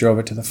did is we drove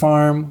it to the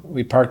farm.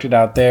 We parked it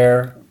out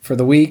there for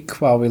the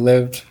week while we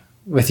lived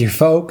with your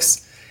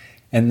folks.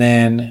 And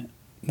then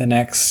the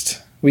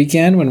next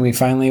weekend, when we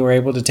finally were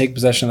able to take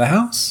possession of the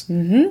house,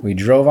 we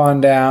drove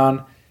on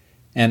down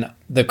and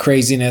the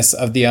craziness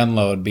of the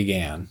unload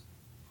began.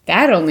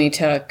 That only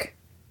took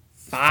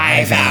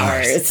 5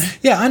 hours.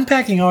 Yeah,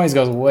 unpacking always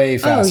goes way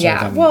faster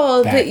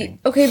than packing.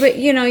 But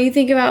you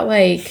think about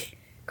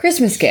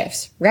Christmas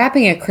gifts.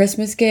 Wrapping a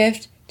Christmas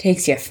gift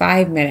takes you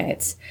 5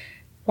 minutes.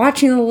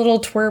 Watching the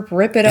little twerp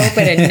rip it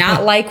open and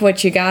not like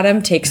what you got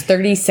him takes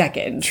 30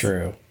 seconds.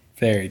 True.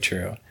 Very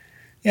true.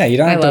 Yeah, you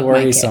don't have to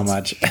worry so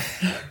much.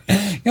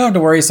 You don't have to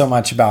worry so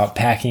much about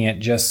packing it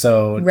just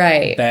so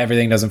that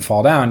everything doesn't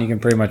fall down. You can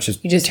pretty much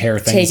just tear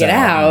things out. Take it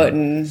out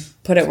and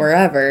put it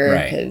wherever.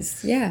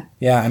 Right.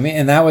 Yeah,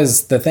 and that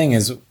was the thing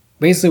is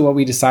basically what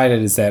we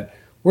decided is that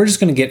we're just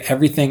going to get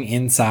everything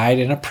inside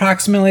in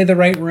approximately the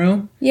right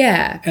room.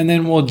 Yeah. And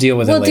then we'll deal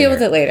with it later. We'll deal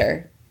with it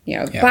later.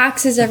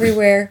 Boxes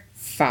everywhere,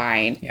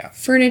 fine. Yeah.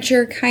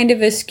 Furniture kind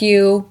of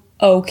askew,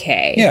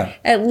 okay. Yeah.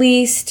 At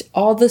least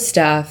all the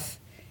stuff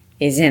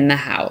is in the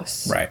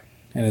house. Right.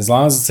 And as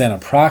long as it's in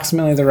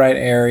approximately the right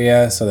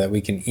area so that we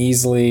can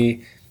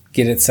easily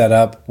get it set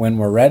up when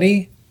we're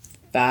ready,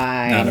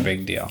 fine. Not a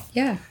big deal.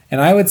 Yeah.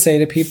 And I would say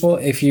to people,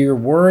 if you're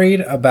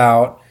worried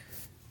about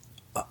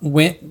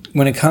when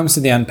it comes to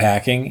the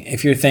unpacking,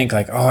 if you think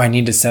I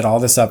need to set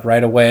all this up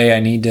right away, I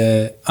need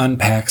to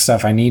unpack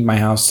stuff, I need my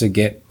house to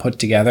get put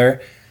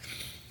together.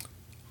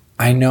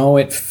 I know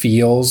it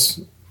feels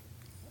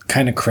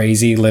kind of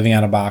crazy living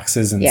out of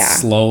boxes and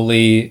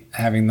slowly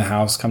having the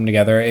house come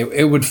together.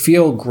 It would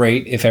feel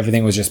great if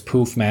everything was just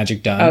poof,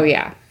 magic done. Oh,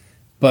 yeah.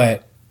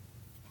 But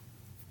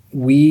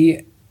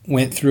we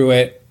went through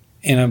it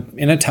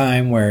in a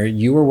time where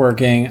you were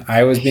working,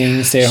 I was being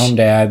a stay-at-home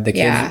dad, the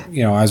kids,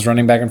 I was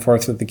running back and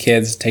forth with the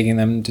kids, taking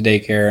them to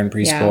daycare and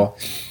preschool.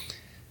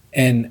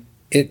 And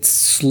it's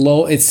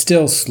slow. It's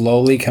still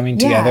slowly coming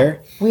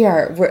together.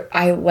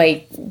 I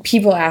like,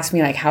 people ask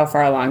me like, how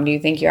far along do you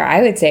think you are?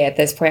 I would say at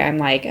this point, I'm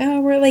like,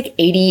 oh, we're like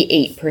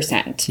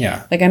 88%.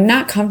 Yeah. Like, I'm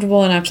not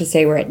comfortable enough to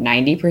say we're at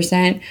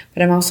 90%,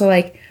 but I'm also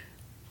like,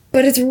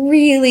 but it's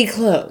really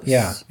close.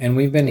 Yeah. And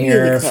we've been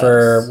here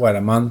for what,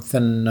 a month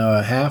and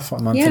a half, a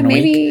month and a week?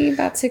 Yeah, maybe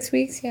about 6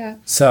 weeks. Yeah.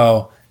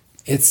 So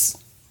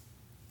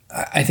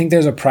I think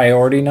there's a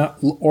priority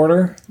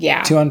order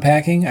to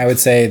unpacking. I would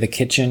say the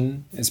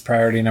kitchen is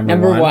priority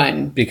number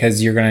one.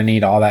 Because you're going to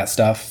need all that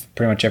stuff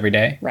pretty much every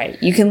day. Right.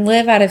 You can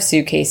live out of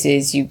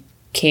suitcases. You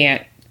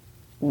can't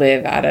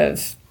live out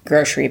of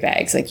grocery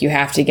bags. Like, you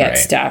have to get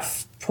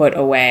stuff put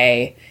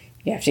away.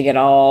 You have to get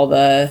all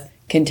the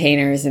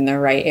containers in the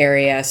right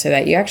area so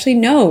that you actually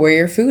know where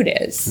your food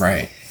is.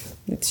 Right.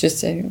 It's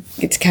just,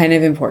 it's kind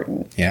of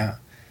important. Yeah.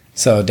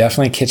 So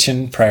definitely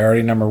kitchen,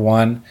 priority number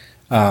one.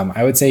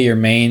 I would say your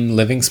main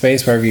living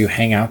space, wherever you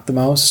hang out the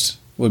most,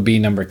 would be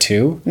number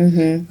two.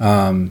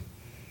 Mm-hmm.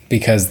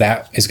 Because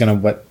that is going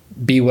to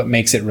be what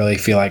makes it really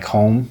feel like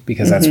home,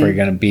 because that's where you're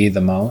going to be the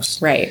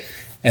most. Right.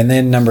 And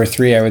then number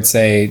three, I would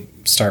say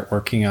start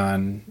working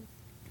on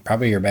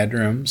probably your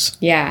bedrooms.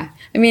 Yeah.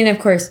 I mean, of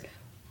course,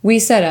 we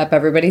set up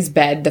everybody's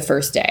bed the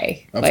first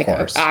day. Of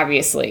course.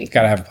 Obviously.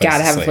 Gotta have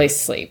a place to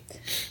sleep.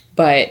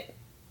 But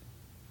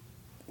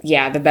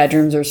yeah, the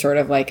bedrooms are sort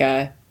of like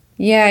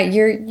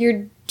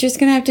you're just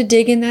going to have to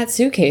dig in that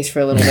suitcase for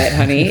a little bit,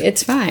 honey.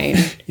 It's fine.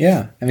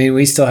 Yeah. I mean,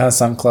 we still have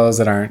some clothes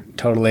that aren't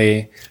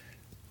totally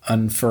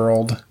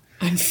unfurled.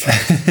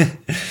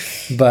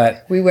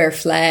 But we wear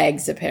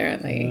flags,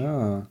 apparently.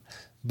 Oh.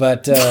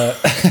 But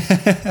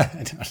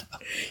I don't know.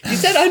 You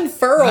said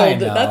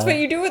unfurled. That's what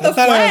you do with a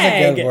flag.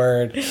 That was a good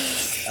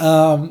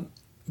word.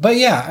 But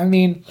yeah, I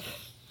mean,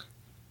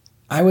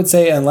 I would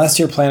say unless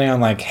you're planning on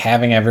like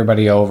having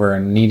everybody over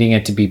and needing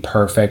it to be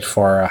perfect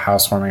for a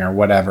housewarming or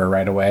whatever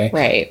right away.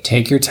 Right.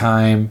 Take your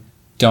time.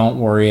 Don't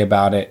worry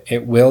about it.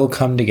 It will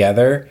come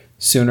together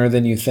sooner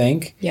than you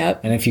think.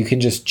 Yep. And if you can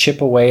just chip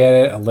away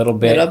at it a little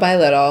bit. Little by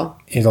little.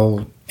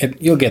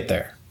 You'll get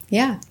there.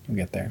 Yeah. You'll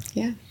get there.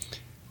 Yeah.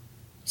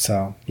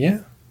 So, yeah.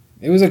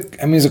 It was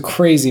a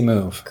crazy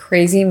move.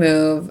 Crazy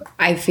move.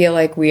 I feel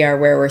like we are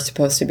where we're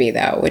supposed to be,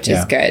 though, which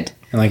is good.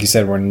 And like you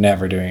said, we're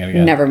never doing it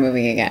again. Never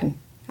moving again.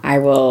 I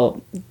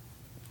will.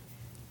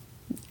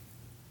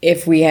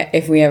 If we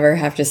ever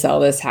have to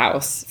sell this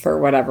house for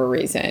whatever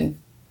reason,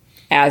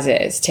 as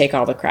is, take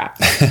all the crap,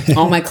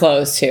 all my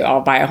clothes too.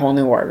 I'll buy a whole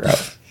new wardrobe.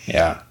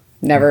 Yeah.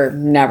 Never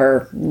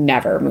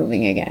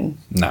moving again.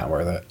 Not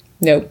worth it.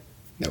 Nope.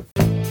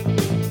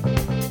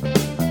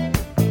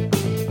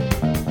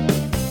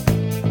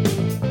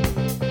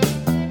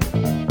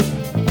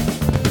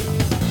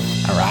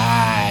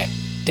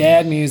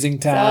 Dad musing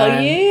time. It's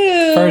all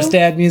you. First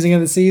dad musing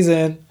of the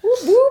season.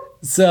 Whoop, whoop.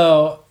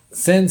 So,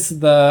 since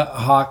the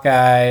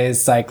Hawkeyes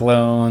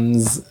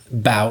Cyclones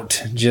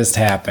bout just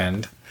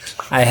happened,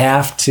 I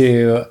have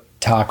to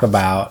talk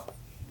about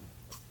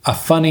a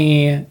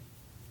funny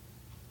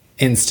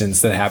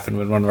instance that happened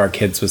when one of our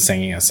kids was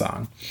singing a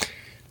song.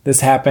 This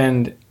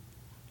happened,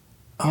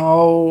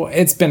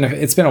 it's been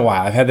a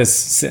while. I've had this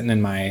sitting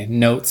in my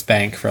notes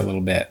bank for a little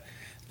bit.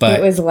 But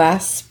it was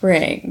last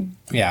spring.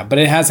 Yeah, but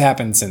it has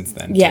happened since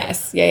then.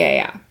 Yes. Too.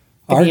 Yeah.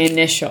 The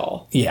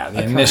initial. Yeah,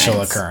 the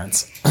initial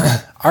occurrence.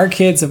 Our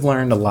kids have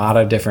learned a lot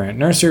of different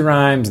nursery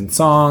rhymes and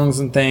songs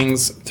and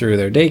things through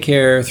their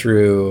daycare,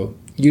 through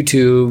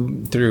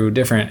YouTube, through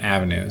different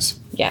avenues.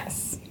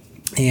 Yes.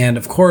 And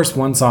of course,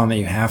 one song that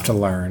you have to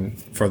learn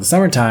for the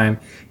summertime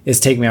is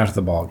Take Me Out to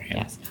the Ball Game.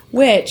 Yes.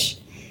 Which,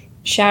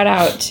 shout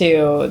out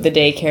to the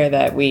daycare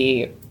that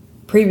we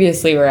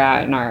previously were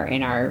at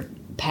in our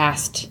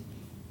past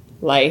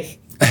life.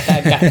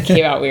 That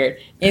came out weird.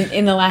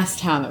 In the last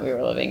town that we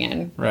were living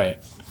in.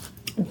 Right.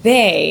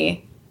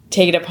 They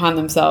take it upon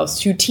themselves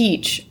to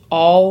teach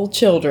all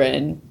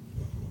children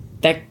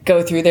that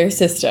go through their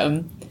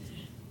system,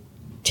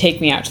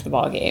 Take Me Out to the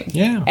Ball Game.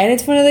 Yeah. And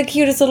it's one of the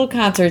cutest little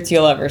concerts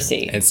you'll ever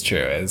see. It's true.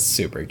 It's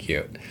super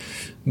cute.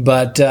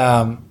 But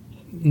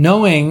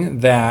knowing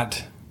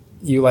that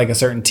you like a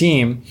certain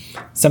team,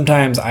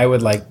 sometimes I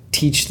would like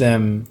teach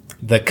them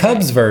the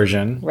Cubs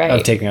version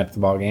of Take Me Out to the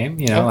Ball Game.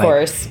 You know, of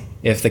course.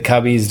 If the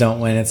Cubbies don't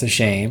win, it's a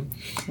shame.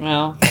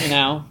 Well,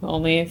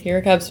 only if you're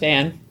a Cubs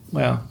fan.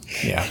 Well,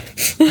 yeah.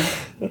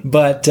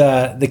 But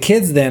the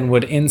kids then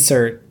would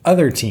insert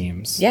other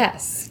teams.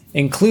 Yes.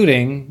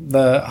 Including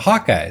the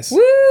Hawkeyes.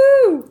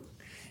 Woo!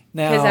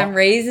 Now, because I'm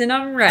raising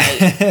them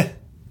right.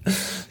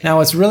 Now,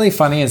 what's really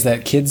funny is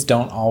that kids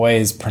don't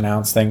always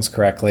pronounce things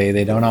correctly.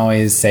 They don't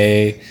always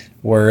say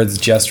words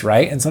just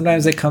right. And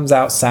sometimes it comes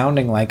out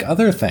sounding like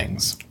other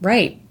things.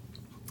 Right.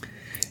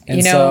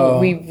 And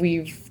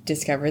we've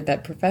discovered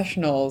that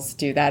professionals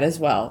do that as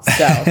well.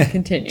 So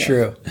continue.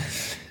 True.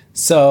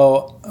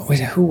 So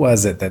who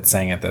was it that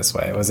sang it this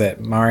way? Was it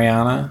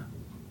Mariana?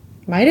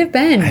 Might have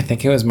been. I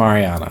think it was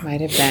Mariana.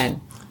 Might have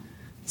been.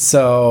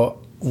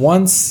 So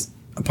once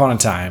upon a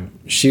time,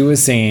 she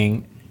was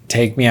singing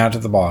Take Me Out to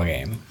the Ball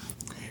Game.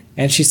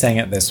 And she sang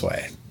it this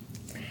way.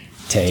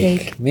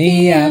 Take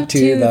me out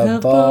to the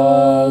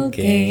ball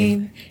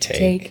game.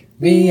 Take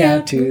me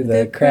out to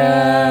the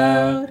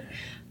crowd.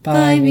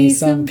 Buy me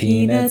some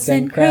peanuts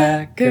and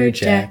Cracker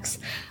Jacks.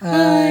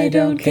 I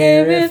don't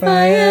care if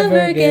I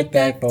ever get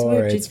back,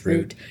 for it's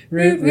root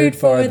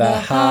for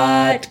the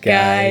hot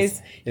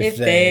guys. If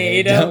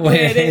they don't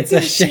win, it's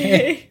a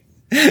shame.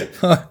 Can't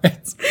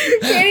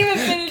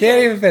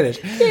even finish.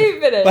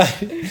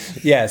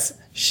 But yes,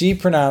 she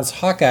pronounced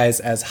Hawkeyes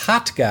as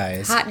hot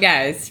guys. Hot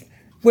guys.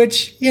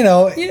 Which,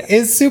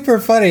 is super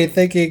funny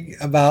thinking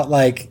about,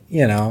 like,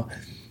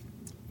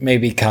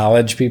 maybe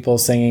college people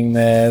singing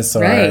this,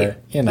 or, right.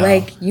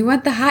 Like, you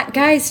want the hot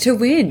guys to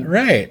win.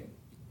 Right.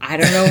 I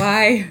don't know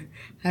why.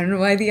 I don't know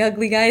why the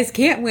ugly guys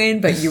can't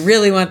win, but you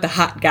really want the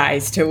hot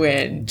guys to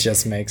win.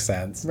 Just makes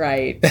sense.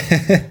 Right.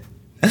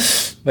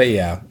 But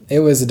yeah,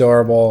 it was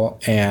adorable,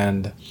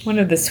 and one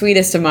of the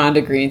sweetest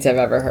Amanda Greens I've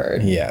ever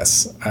heard.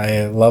 Yes.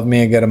 I love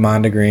me a good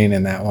Amanda Green,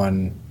 and that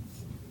one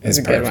is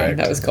perfect. Good one.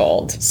 That was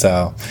gold.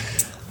 So,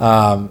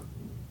 yeah,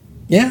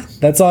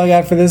 that's all I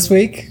got for this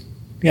week.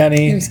 Got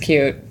It was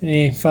cute.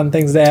 Any fun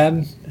things to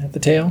add at the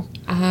tail?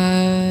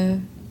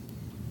 We're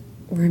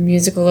a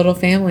musical little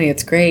family.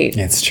 It's great.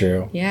 It's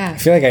true. Yeah. I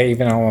feel like I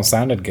even almost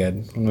sounded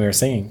good when we were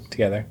singing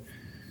together.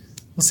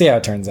 We'll see how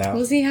it turns out.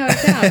 We'll see how it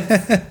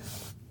sounds.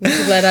 We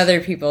should let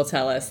other people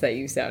tell us that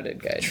you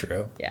sounded good.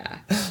 True. Yeah.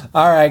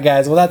 All right,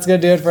 guys. Well, that's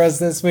going to do it for us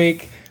this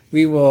week.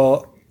 We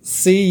will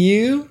see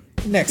you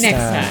next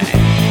time.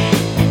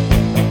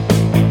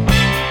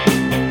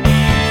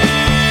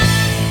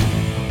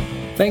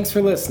 Thanks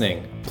for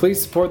listening.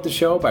 Please support the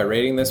show by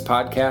rating this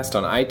podcast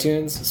on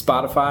iTunes,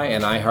 Spotify,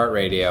 and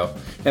iHeartRadio,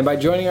 and by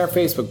joining our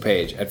Facebook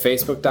page at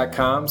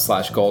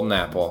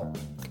facebook.com/goldenapple.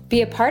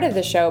 Be a part of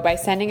the show by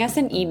sending us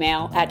an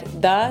email at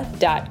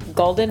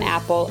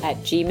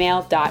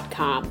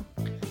the.goldenapple@gmail.com.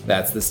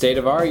 That's the state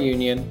of our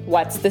union.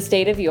 What's the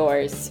state of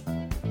yours?